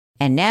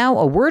And now,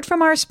 a word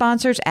from our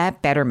sponsors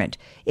at Betterment.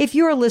 If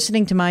you're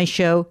listening to my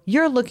show,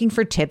 you're looking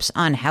for tips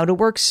on how to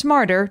work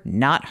smarter,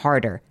 not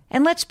harder.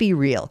 And let's be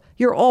real,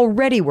 you're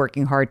already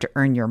working hard to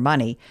earn your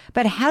money.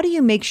 But how do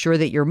you make sure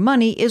that your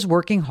money is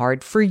working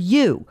hard for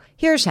you?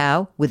 Here's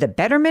how. With a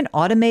Betterment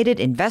automated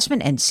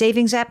investment and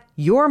savings app,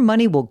 your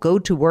money will go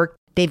to work.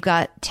 They've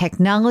got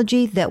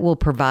technology that will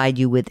provide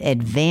you with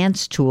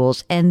advanced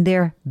tools, and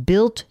they're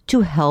built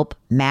to help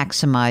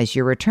maximize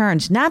your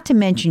returns, not to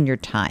mention your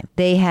time.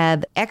 They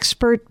have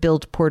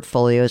expert-built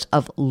portfolios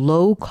of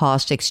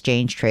low-cost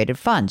exchange-traded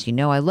funds. You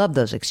know I love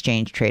those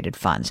exchange-traded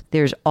funds.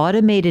 There's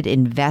automated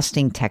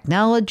investing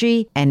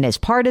technology, and as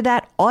part of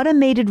that,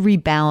 automated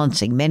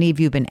rebalancing. Many of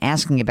you have been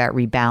asking about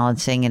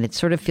rebalancing, and it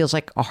sort of feels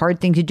like a hard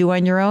thing to do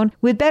on your own.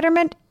 With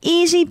Betterment,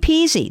 easy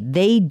peasy.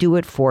 They do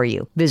it for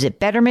you. Visit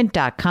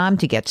Betterment.com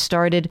to get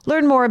started.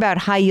 Learn more about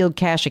high-yield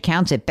cash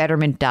accounts at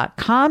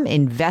Betterment.com.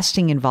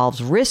 Investing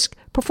involves risk.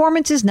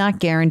 Performance is not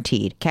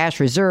guaranteed.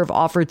 Cash reserve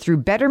offered through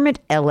Betterment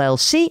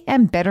LLC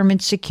and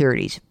Betterment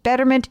Securities.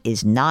 Betterment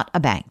is not a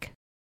bank.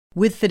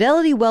 With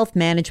Fidelity Wealth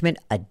Management,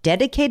 a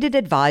dedicated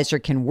advisor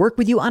can work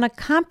with you on a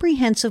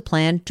comprehensive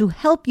plan to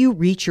help you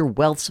reach your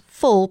wealth's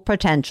full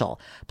potential.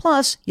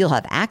 Plus, you'll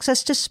have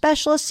access to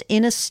specialists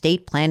in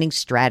estate planning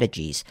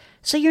strategies.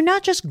 So you're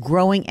not just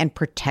growing and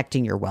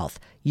protecting your wealth,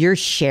 you're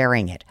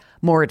sharing it.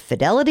 More at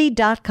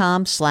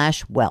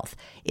fidelity.com/wealth.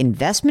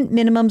 Investment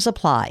minimums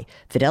apply.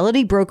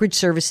 Fidelity Brokerage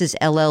Services,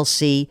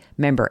 LLC,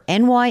 member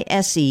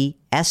NYSE,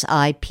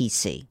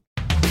 SIPC.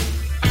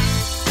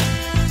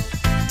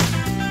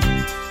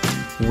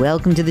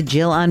 Welcome to the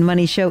Jill on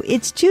Money Show.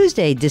 It's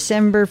Tuesday,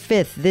 December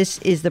 5th. This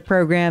is the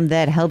program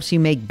that helps you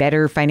make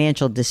better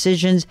financial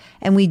decisions,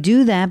 and we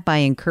do that by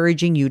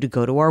encouraging you to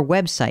go to our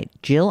website,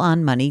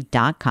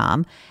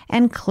 jillonmoney.com,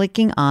 and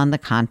clicking on the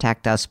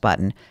Contact Us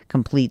button.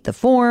 Complete the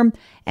form,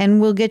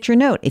 and we'll get your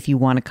note. If you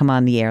want to come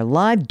on the air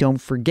live, don't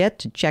forget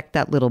to check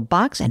that little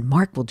box, and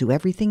Mark will do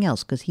everything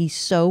else because he's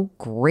so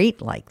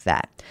great like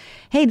that.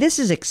 Hey, this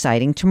is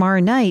exciting.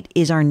 Tomorrow night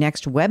is our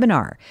next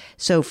webinar.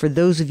 So for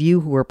those of you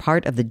who are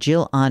part of the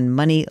Jill on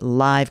Money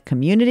live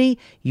community,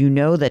 you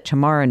know that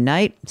tomorrow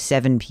night,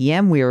 7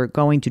 p.m., we are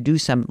going to do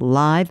some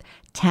live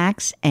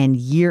tax and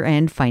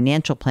year-end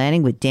financial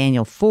planning with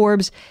Daniel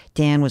Forbes.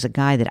 Dan was a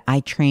guy that I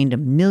trained a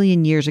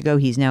million years ago.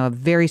 He's now a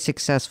very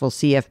successful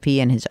CFP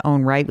in his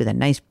own right with a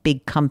nice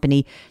big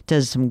company,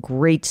 does some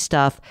great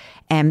stuff.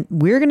 And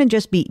we're going to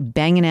just be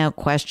banging out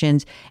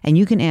questions, and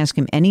you can ask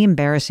him any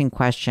embarrassing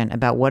question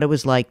about what it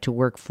was like to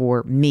work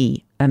for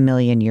me a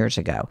million years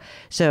ago.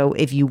 So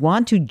if you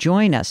want to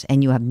join us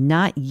and you have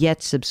not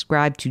yet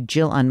subscribed to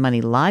Jill on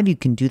Money Live, you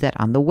can do that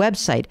on the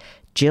website,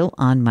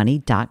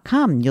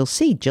 JillOnMoney.com. You'll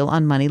see Jill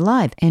on Money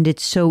Live. And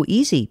it's so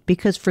easy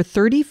because for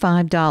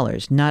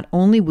 $35, not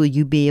only will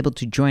you be able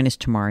to join us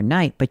tomorrow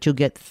night, but you'll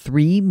get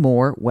 3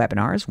 more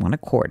webinars, one a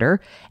quarter.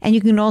 And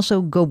you can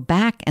also go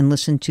back and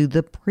listen to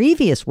the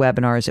previous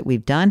webinars that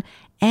we've done,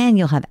 and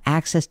you'll have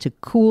access to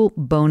cool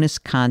bonus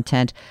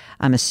content.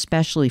 I'm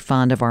especially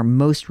fond of our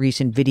most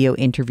recent video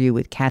interview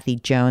with Kathy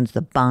Jones,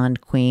 the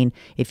bond queen.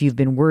 If you've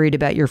been worried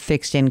about your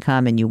fixed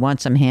income and you want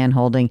some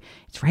hand-holding,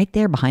 it's right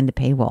there behind the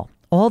paywall.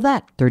 All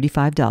that,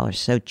 $35,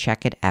 so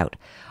check it out.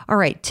 All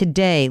right,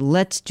 today,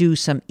 let's do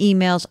some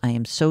emails. I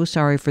am so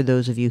sorry for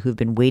those of you who've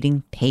been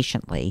waiting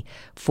patiently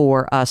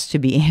for us to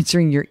be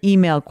answering your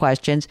email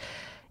questions.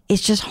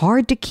 It's just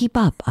hard to keep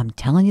up. I'm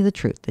telling you the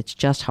truth. It's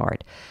just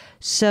hard.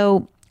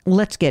 So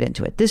let's get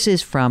into it. This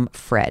is from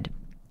Fred,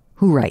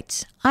 who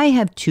writes, I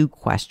have 2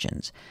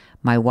 questions.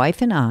 My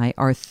wife and I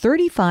are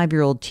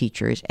 35-year-old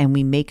teachers, and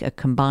we make a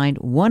combined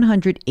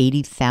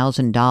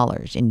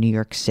 $180,000 in New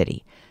York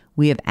City.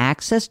 We have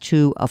access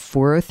to a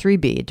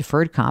 403B, a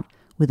deferred comp,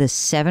 with a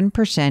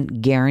 7%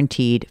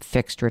 guaranteed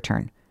fixed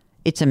return.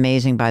 It's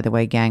amazing, by the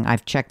way, gang.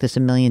 I've checked this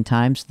a million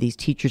times. These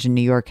teachers in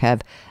New York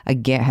have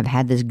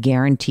had this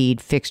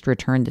guaranteed fixed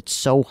return that's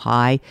so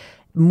high.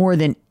 More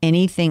than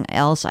anything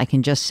else, I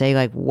can just say,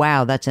 like,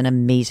 wow, that's an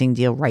amazing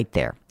deal right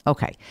there.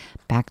 Okay,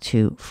 back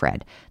to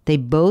Fred. They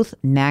both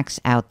max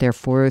out their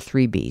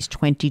 403Bs,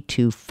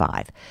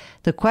 22.5.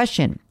 The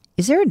question,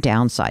 is there a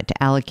downside to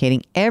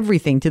allocating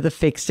everything to the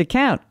fixed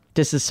account?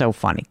 This is so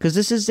funny because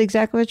this is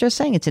exactly what you're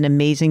saying. It's an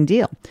amazing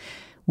deal.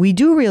 We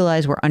do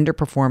realize we're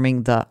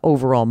underperforming the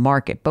overall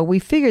market, but we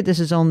figured this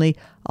is only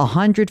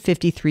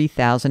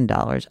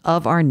 $153,000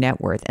 of our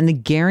net worth, and the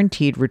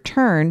guaranteed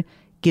return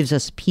gives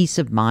us peace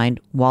of mind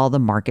while the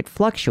market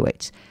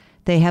fluctuates.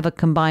 They have a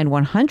combined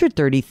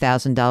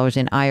 $130,000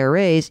 in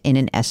IRAs in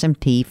an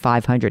S&P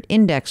 500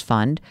 index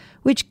fund,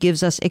 which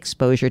gives us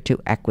exposure to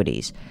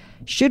equities.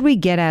 Should we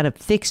get out of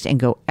fixed and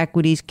go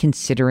equities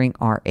considering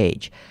our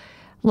age?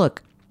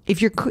 Look, if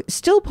you're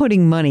still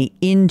putting money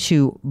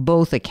into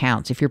both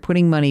accounts, if you're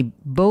putting money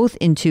both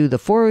into the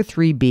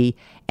 403B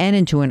and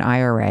into an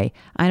IRA,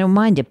 I don't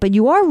mind it. But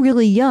you are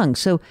really young.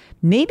 So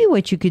maybe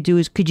what you could do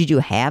is, could you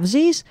do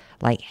halvesies?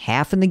 Like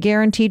half in the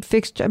guaranteed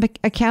fixed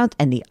account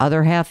and the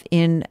other half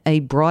in a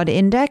broad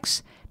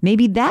index?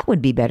 Maybe that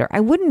would be better. I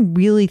wouldn't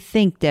really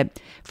think that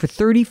for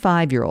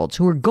 35-year-olds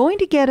who are going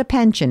to get a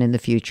pension in the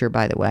future,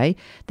 by the way,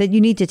 that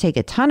you need to take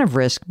a ton of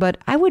risk, but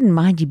I wouldn't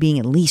mind you being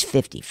at least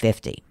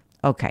 50-50.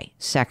 Okay,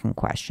 second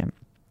question.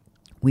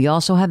 We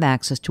also have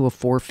access to a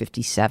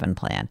 457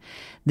 plan,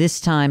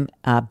 this time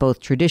both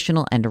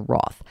traditional and a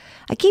Roth.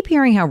 I keep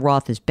hearing how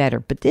Roth is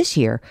better, but this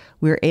year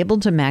we were able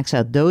to max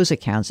out those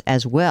accounts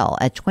as well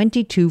at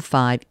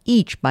 $22,500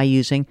 each by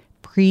using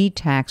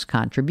pre-tax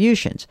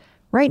contributions.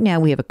 Right now,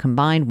 we have a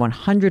combined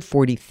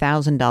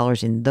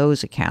 $140,000 in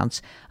those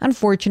accounts,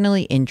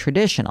 unfortunately in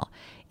traditional.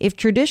 If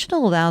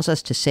traditional allows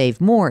us to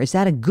save more, is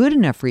that a good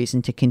enough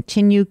reason to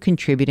continue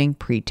contributing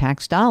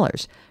pre-tax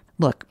dollars?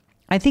 Look,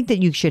 I think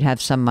that you should have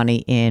some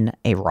money in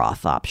a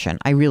Roth option.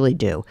 I really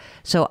do.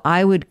 So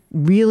I would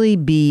really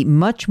be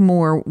much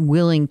more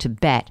willing to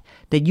bet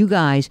that you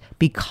guys,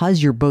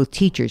 because you're both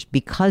teachers,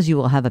 because you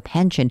will have a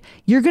pension,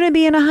 you're going to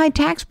be in a high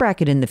tax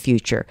bracket in the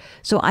future.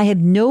 So I have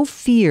no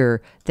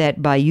fear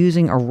that by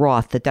using a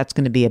Roth, that's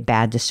going to be a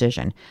bad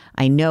decision.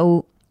 I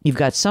know you've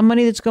got some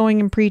money that's going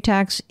in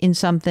pre-tax in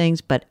some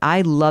things, but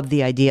I love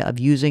the idea of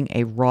using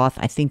a Roth.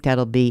 I think you're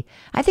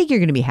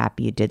going to be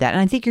happy you did that.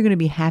 And I think you're going to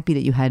be happy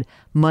that you had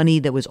money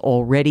that was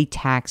already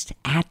taxed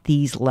at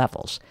these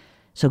levels.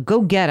 So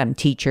go get them,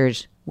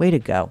 teachers. Way to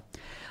go.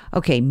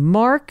 Okay,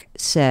 Mark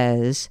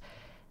says,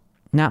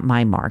 not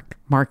my Mark,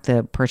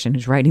 the person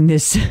who's writing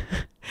this,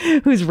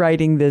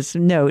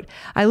 note.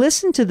 I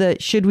listened to the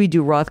Should We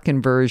Do Roth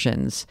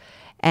Conversions?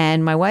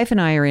 And my wife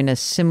and I are in a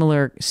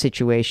similar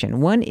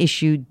situation. One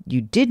issue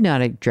you did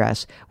not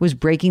address was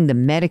breaking the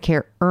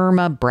Medicare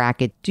IRMA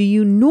bracket. Do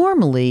you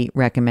normally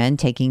recommend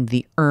taking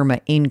the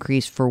IRMA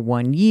increase for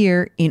 1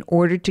 year in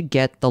order to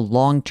get the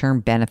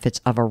long-term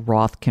benefits of a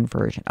Roth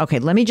conversion? Okay,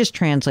 let me just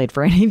translate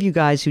for any of you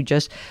guys who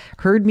just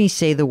heard me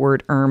say the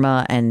word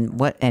IRMA and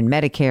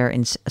Medicare.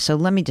 And so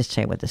let me just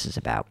say what this is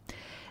about.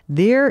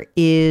 There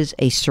is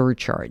a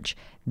surcharge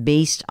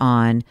based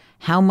on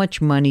how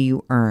much money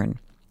you earn.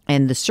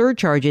 And the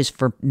surcharge is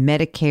for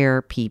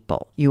Medicare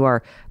people. You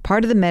are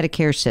part of the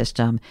Medicare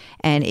system.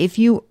 And if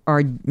you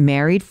are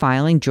married,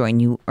 filing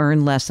joint, you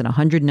earn less than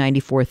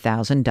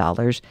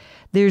 $194,000,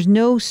 there's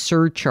no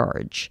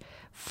surcharge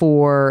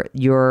for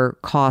your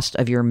cost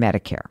of your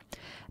Medicare.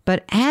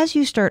 But as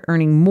you start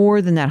earning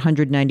more than that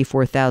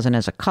 $194,000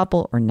 as a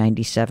couple or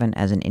 $97,000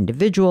 as an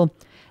individual,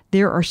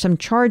 there are some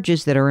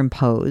charges that are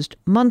imposed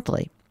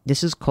monthly.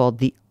 This is called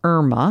the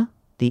IRMA,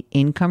 the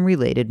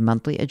Income-Related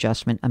Monthly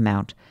Adjustment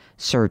Amount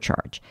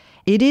surcharge.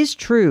 It is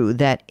true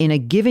that in a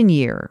given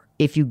year,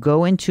 if you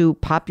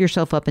pop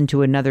yourself up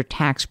into another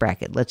tax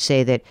bracket, let's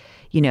say that,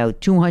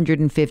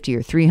 $250,000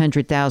 or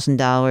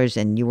 $300,000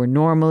 and you were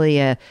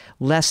normally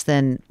less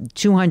than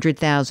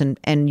 $200,000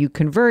 and you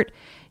convert,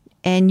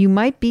 and you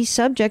might be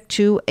subject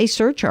to a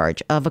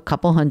surcharge of a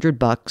couple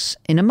 $100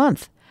 in a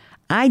month.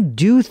 I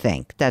do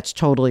think that's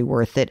totally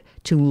worth it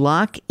to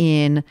lock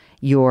in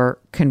your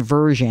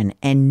conversion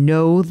and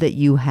know that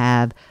you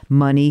have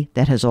money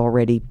that has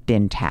already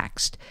been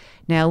taxed.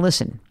 Now,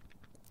 listen,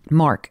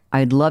 Mark,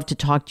 I'd love to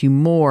talk to you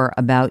more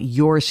about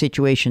your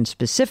situation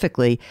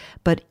specifically,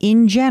 but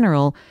in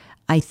general,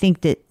 I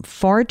think that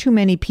far too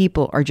many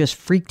people are just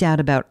freaked out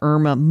about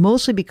IRMA,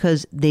 mostly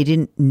because they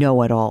didn't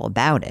know at all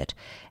about it,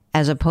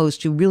 as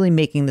opposed to really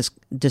making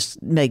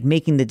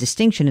making the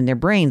distinction in their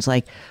brains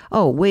like,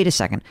 oh, wait a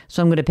second.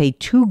 So I'm going to pay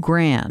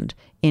 $2,000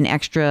 in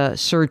extra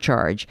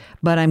surcharge,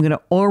 but I'm going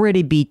to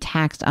already be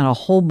taxed on a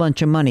whole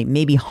bunch of money,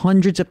 maybe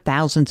hundreds of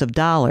thousands of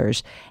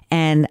dollars.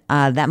 And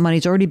that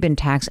money's already been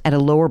taxed at a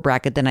lower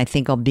bracket than I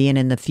think I'll be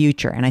in the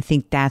future. And I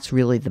think that's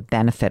really the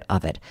benefit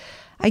of it.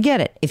 I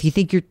get it. If you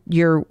think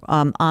you're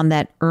on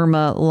that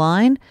IRMA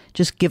line,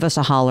 just give us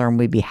a holler and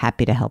we'd be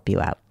happy to help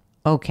you out.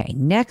 Okay,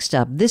 next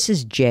up, this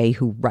is Jay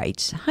who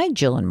writes, Hi,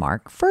 Jill and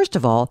Mark. First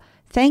of all,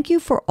 thank you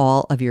for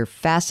all of your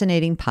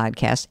fascinating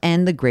podcasts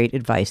and the great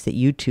advice that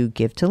you two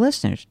give to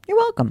listeners. You're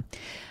welcome.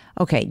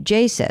 Okay,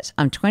 Jay says,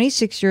 I'm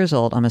 26 years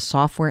old. I'm a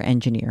software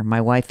engineer. My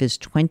wife is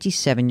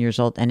 27 years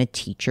old and a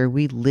teacher.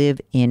 We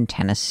live in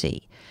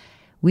Tennessee.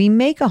 We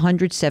make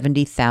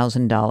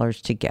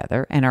 $170,000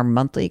 together and our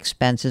monthly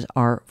expenses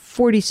are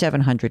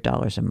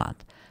 $4,700 a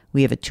month.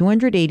 We have a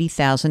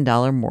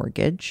 $280,000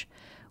 mortgage.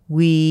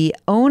 We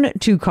own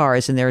 2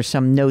 cars, and there are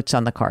some notes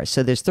on the cars.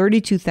 So there's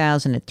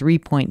 $32,000 at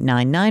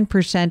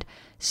 3.99%,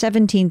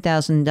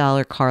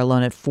 $17,000 car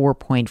loan at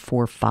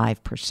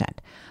 4.45%.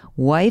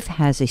 Wife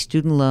has a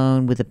student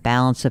loan with a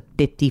balance of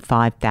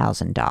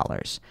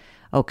 $55,000.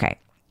 Okay.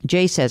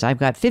 Jay says, I've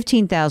got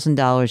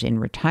 $15,000 in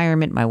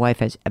retirement. My wife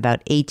has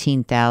about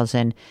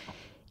 $18,000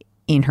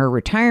 in her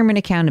retirement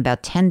account,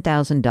 about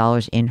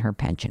 $10,000 in her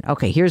pension.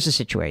 Okay, here's the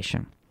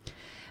situation.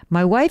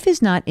 My wife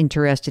is not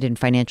interested in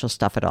financial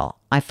stuff at all.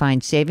 I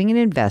find saving and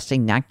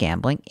investing, not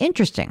gambling,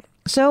 interesting.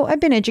 So I've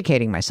been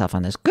educating myself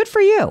on this. Good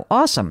for you.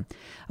 Awesome.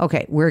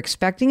 Okay, we're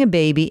expecting a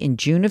baby in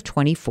June of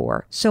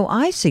 24. So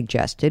I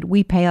suggested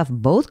we pay off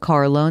both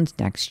car loans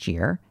next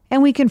year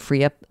and we can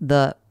free up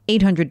the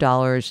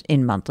 $800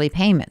 in monthly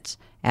payments.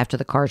 After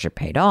the cars are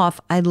paid off,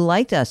 I'd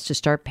like us to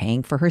start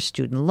paying for her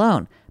student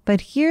loan.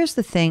 But here's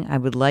the thing I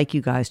would like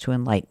you guys to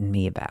enlighten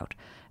me about.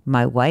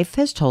 My wife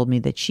has told me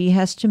that she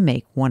has to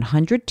make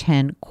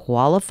 110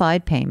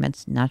 qualified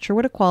payments. Not sure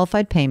what a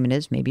qualified payment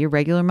is, maybe a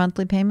regular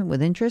monthly payment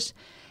with interest.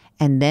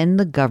 And then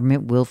the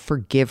government will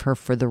forgive her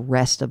for the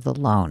rest of the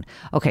loan.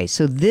 Okay,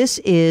 so this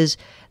is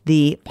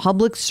the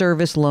Public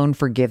Service Loan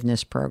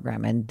Forgiveness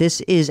Program, and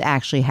this is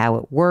actually how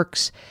it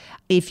works.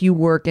 If you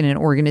work in an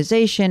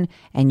organization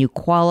and you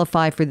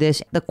qualify for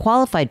this, the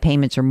qualified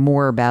payments are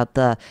more about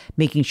the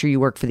making sure you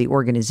work for the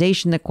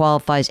organization that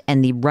qualifies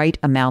and the right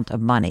amount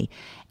of money.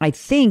 I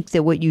think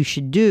that what you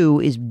should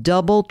do is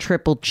double,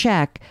 triple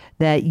check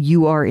that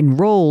you are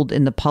enrolled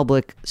in the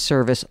Public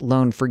Service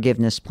Loan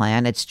Forgiveness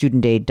Plan at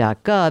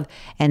studentaid.gov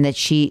and that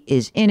she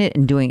is in it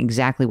and doing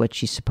exactly what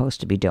she's supposed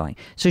to be doing.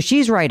 So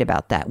she's right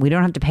about that. We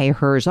don't have to pay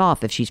hers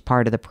off if she's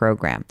part of the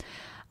program.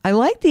 I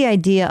like the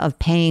idea of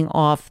paying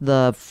off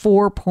the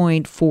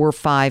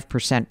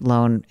 4.45%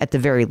 loan at the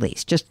very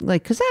least, just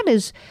like, because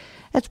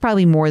that's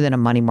probably more than a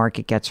money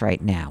market gets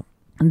right now.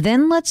 And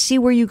then let's see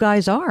where you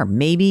guys are.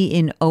 Maybe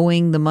in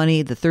owing the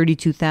money, the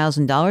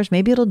 $32,000,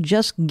 maybe it'll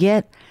just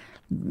get,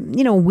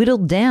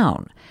 whittled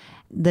down.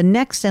 The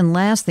next and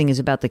last thing is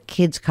about the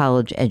kids'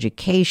 college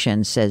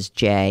education, says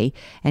Jay.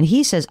 And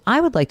he says, I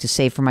would like to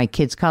save for my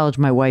kids' college.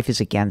 My wife is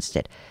against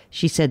it.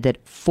 She said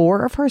that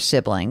 4 of her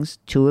siblings,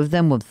 2 of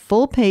them with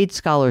full paid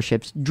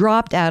scholarships,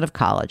 dropped out of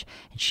college.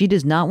 And she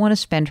does not want to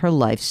spend her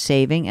life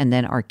saving and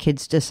then our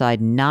kids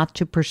decide not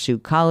to pursue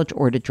college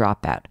or to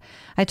drop out.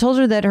 I told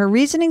her that her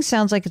reasoning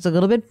sounds like it's a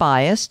little bit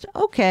biased.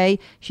 Okay.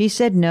 She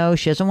said no,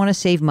 she doesn't want to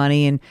save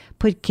money and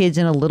put kids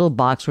in a little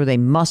box where they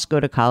must go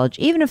to college,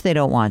 even if they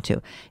don't want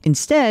to.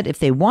 Instead, if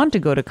they want to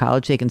go to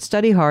college, they can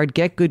study hard,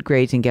 get good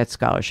grades, and get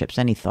scholarships.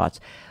 Any thoughts?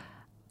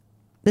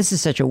 This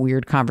is such a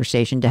weird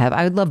conversation to have.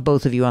 I would love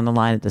both of you on the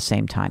line at the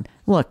same time.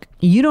 Look,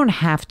 you don't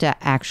have to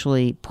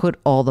actually put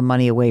all the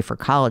money away for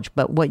college,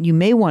 but what you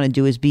may want to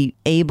do is be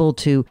able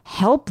to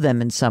help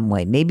them in some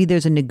way. Maybe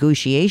there's a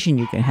negotiation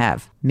you can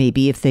have.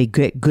 Maybe if they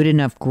get good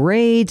enough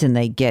grades and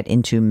they get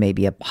into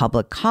maybe a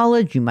public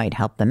college, you might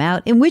help them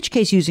out, in which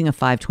case using a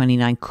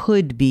 529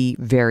 could be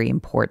very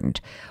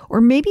important.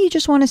 Or maybe you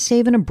just want to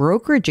save in a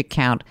brokerage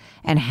account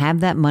and have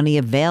that money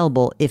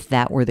available if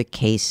that were the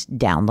case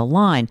down the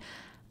line.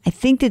 I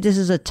think that this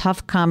is a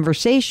tough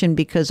conversation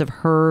because of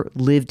her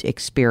lived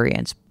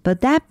experience.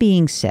 But that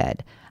being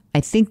said,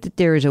 I think that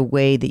there is a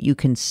way that you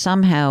can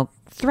somehow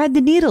thread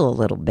the needle a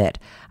little bit.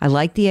 I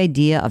like the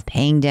idea of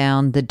paying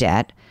down the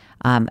debt,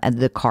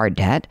 the car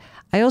debt.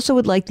 I also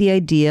would like the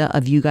idea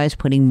of you guys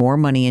putting more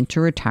money into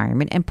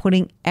retirement and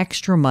putting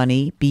extra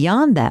money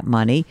beyond that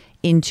money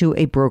into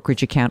a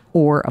brokerage account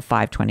or a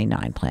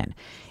 529 plan.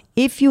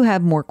 If you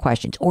have more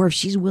questions, or if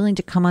she's willing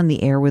to come on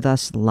the air with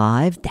us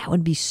live, that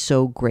would be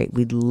so great.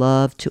 We'd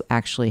love to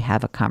actually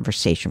have a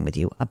conversation with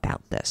you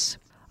about this.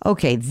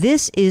 Okay,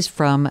 this is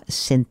from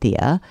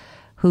Cynthia,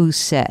 who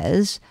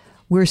says,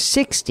 we're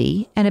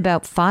 60, and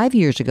about 5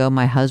 years ago,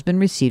 my husband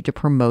received a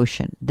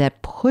promotion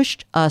that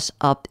pushed us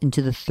up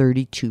into the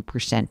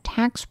 32%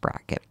 tax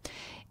bracket.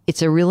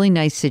 It's a really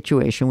nice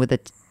situation with a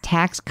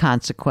tax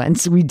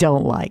consequence we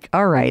don't like.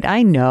 All right,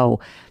 I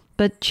know.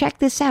 But check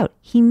this out.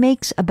 He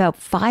makes about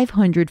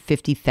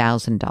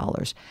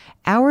 $550,000.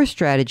 Our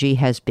strategy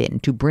has been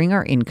to bring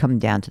our income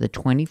down to the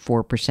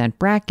 24%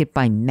 bracket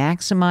by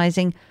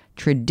maximizing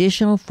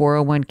traditional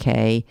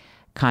 401k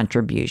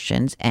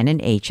contributions and an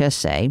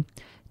HSA,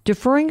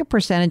 deferring a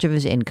percentage of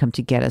his income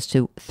to get us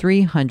to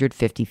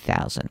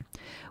 $350,000.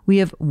 We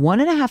have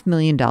 $1.5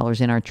 million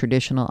in our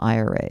traditional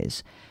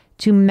IRAs.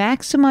 To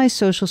maximize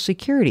Social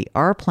Security,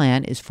 our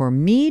plan is for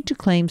me to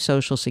claim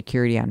Social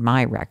Security on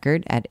my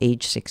record at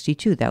age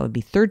 62. That would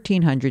be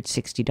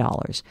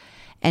 $1,360.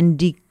 And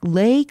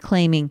delay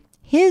claiming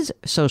his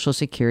Social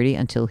Security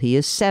until he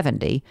is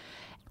 70.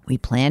 We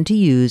plan to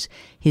use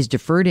his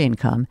deferred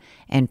income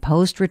and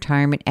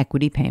post-retirement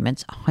equity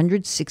payments,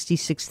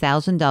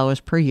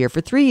 $166,000 per year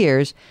for 3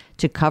 years,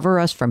 to cover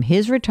us from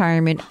his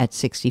retirement at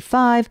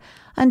 65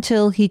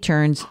 until he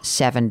turns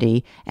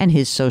 70 and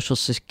his Social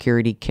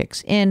Security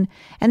kicks in.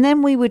 And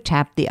then we would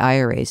tap the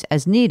IRAs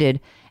as needed.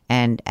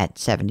 And at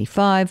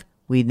 75,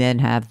 we then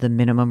have the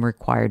minimum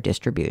required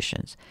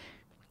distributions.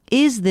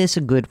 Is this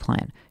a good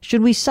plan?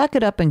 Should we suck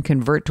it up and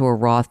convert to a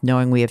Roth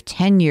knowing we have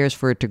 10 years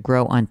for it to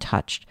grow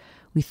untouched?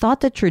 We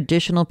thought the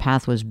traditional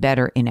path was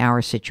better in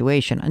our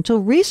situation until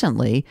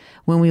recently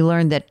when we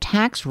learned that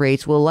tax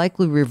rates will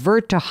likely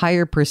revert to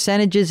higher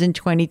percentages in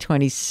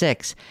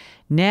 2026.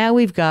 Now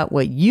we've got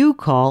what you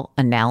call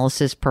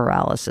analysis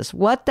paralysis.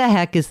 What the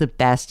heck is the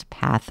best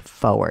path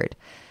forward?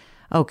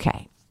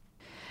 Okay.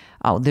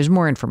 Oh, there's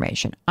more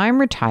information. I'm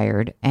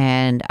retired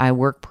and I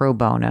work pro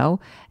bono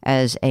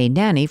as a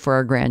nanny for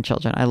our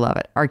grandchildren. I love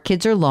it. Our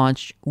kids are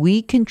launched.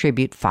 We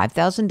contribute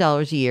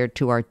 $5,000 a year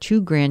to our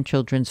 2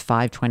 grandchildren's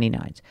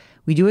 529s.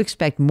 We do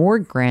expect more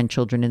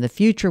grandchildren in the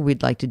future.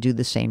 We'd like to do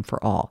the same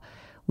for all.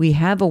 We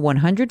have a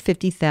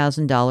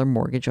 $150,000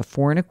 mortgage, a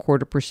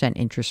 4.25%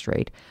 interest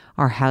rate.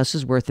 Our house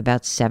is worth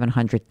about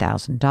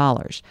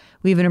 $700,000.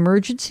 We have an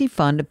emergency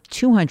fund of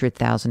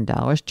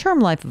 $200,000, term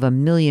life of $1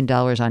 million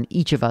on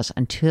each of us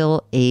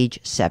until age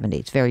 70.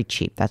 It's very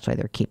cheap. That's why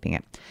they're keeping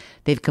it.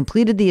 They've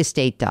completed the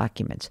estate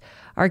documents.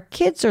 Our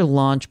kids are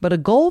launched, but a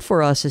goal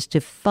for us is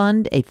to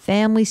fund a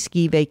family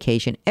ski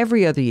vacation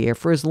every other year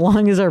for as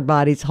long as our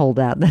bodies hold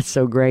out. That's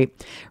so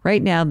great.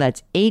 Right now,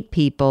 that's 8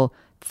 people,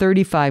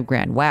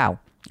 $35,000. Wow.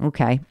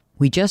 Okay.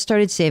 We just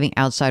started saving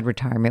outside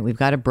retirement. We've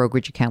got a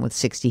brokerage account with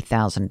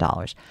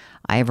 $60,000.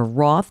 I have a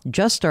Roth,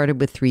 just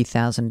started with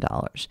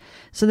 $3,000.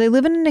 So they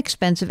live in an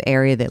expensive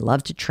area. They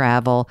love to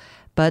travel,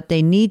 but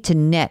they need to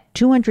net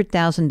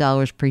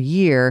 $200,000 per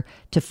year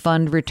to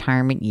fund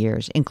retirement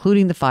years,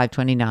 including the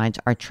 529s,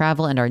 our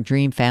travel, and our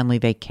dream family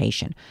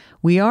vacation.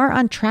 We are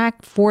on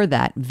track for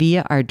that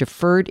via our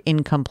deferred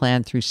income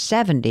plan through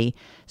 70,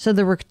 so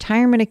the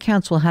retirement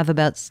accounts will have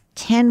about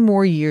 10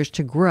 more years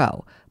to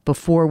grow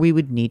before we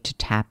would need to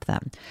tap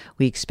them.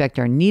 We expect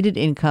our needed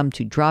income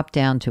to drop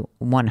down to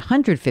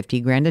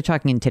 $150,000, they're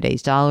talking in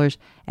today's dollars,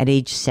 at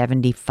age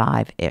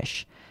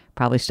 75-ish.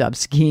 Probably stop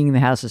skiing,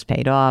 the house is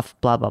paid off,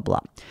 blah, blah,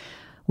 blah.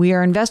 We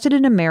are invested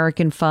in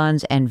American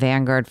funds and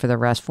Vanguard for the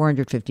rest,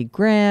 $450,000,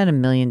 $1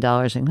 million,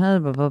 and blah,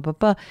 blah, blah,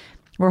 blah.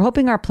 We're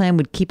hoping our plan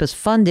would keep us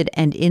funded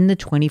and in the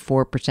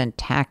 24%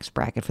 tax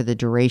bracket for the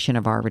duration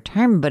of our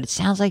retirement, but it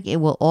sounds like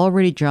it will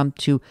already jump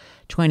to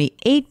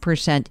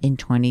 28% in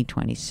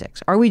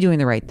 2026. Are we doing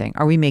the right thing?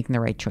 Are we making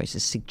the right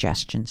choices?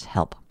 Suggestions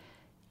help.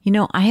 You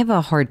know, I have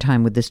a hard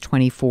time with this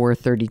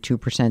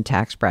 32%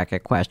 tax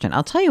bracket question.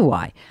 I'll tell you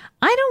why.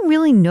 I don't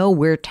really know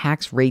where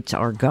tax rates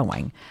are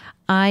going.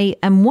 I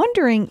am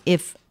wondering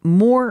if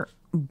more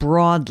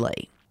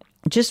broadly,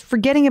 just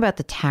forgetting about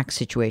the tax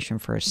situation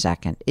for a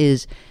second,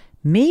 is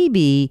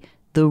maybe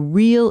the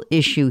real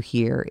issue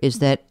here is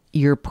that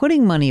you're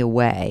putting money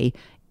away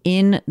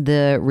in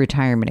the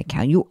retirement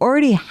account. You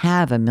already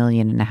have $1.5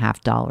 million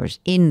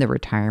in the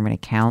retirement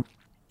account,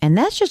 and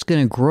that's just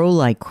going to grow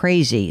like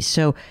crazy.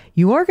 So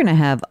you are going to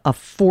have a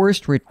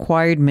forced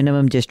required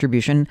minimum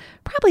distribution,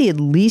 probably at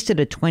least at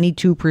a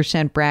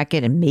 22%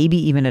 bracket and maybe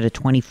even at a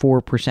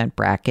 24%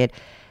 bracket.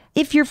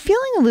 If you're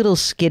feeling a little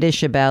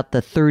skittish about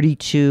the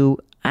 32,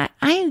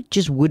 I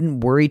just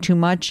wouldn't worry too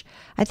much.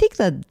 I think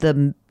that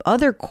the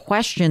other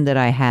question that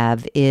I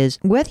have is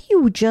whether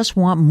you just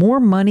want more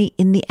money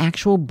in the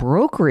actual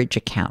brokerage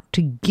account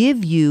to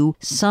give you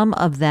some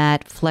of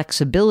that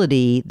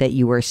flexibility that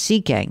you are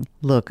seeking.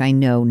 Look, I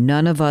know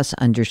none of us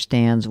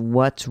understands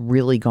what's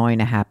really going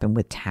to happen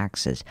with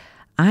taxes.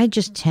 I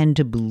just tend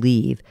to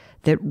believe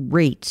that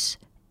rates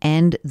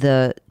and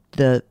the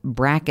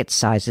bracket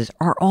sizes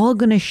are all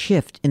going to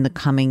shift in the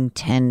coming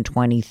 10,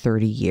 20,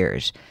 30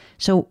 years.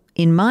 So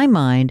in my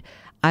mind,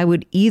 I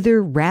would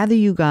either rather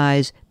you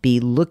guys be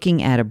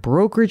looking at a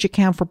brokerage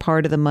account for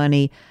part of the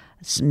money.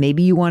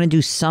 Maybe you want to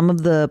do some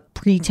of the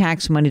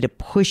pre-tax money to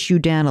push you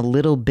down a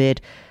little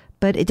bit,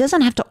 but it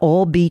doesn't have to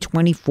all be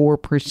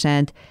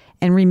 24%.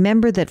 And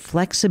remember that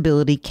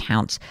flexibility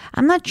counts.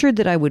 I'm not sure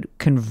that I would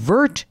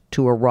convert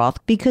to a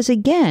Roth because,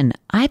 again,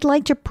 I'd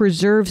like to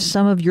preserve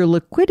some of your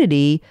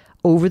liquidity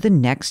over the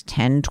next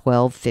 10,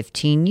 12,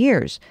 15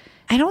 years.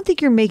 I don't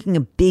think you're making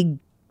a big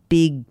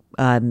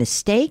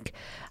mistake.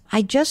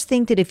 I just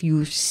think that if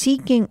you're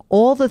seeking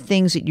all the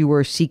things that you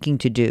are seeking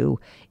to do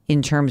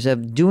in terms of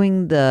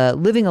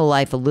living a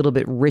life a little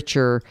bit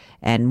richer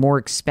and more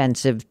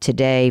expensive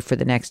today for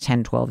the next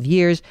 10, 12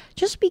 years,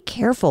 just be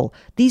careful.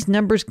 These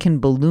numbers can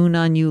balloon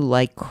on you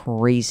like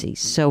crazy.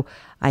 So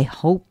I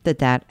hope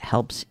that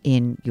helps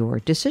in your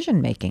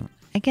decision making.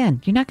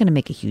 Again, you're not going to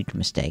make a huge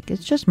mistake.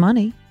 It's just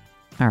money.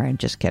 All right,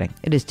 just kidding.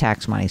 It is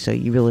tax money, so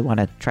you really want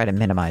to try to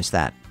minimize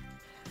that.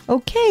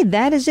 Okay,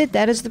 that is it.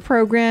 That is the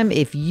program.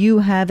 If you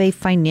have a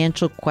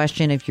financial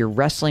question, if you're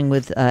wrestling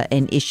with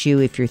an issue,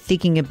 if you're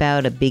thinking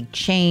about a big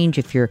change,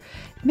 if you're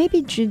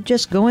maybe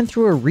just going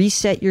through a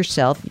reset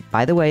yourself,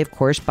 by the way, of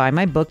course, buy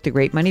my book, The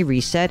Great Money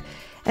Reset,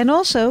 and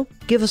also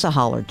give us a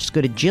holler. Just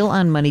go to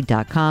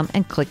JillOnMoney.com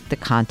and click the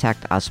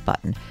Contact Us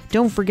button.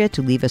 Don't forget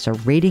to leave us a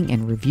rating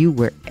and review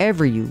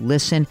wherever you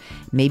listen.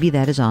 Maybe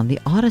that is on the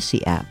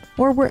Odyssey app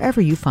or wherever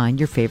you find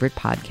your favorite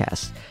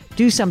podcasts.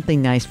 Do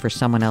something nice for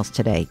someone else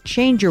today.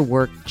 Change your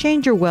work,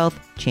 change your wealth,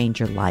 change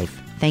your life.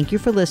 Thank you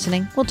for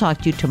listening. We'll talk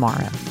to you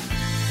tomorrow.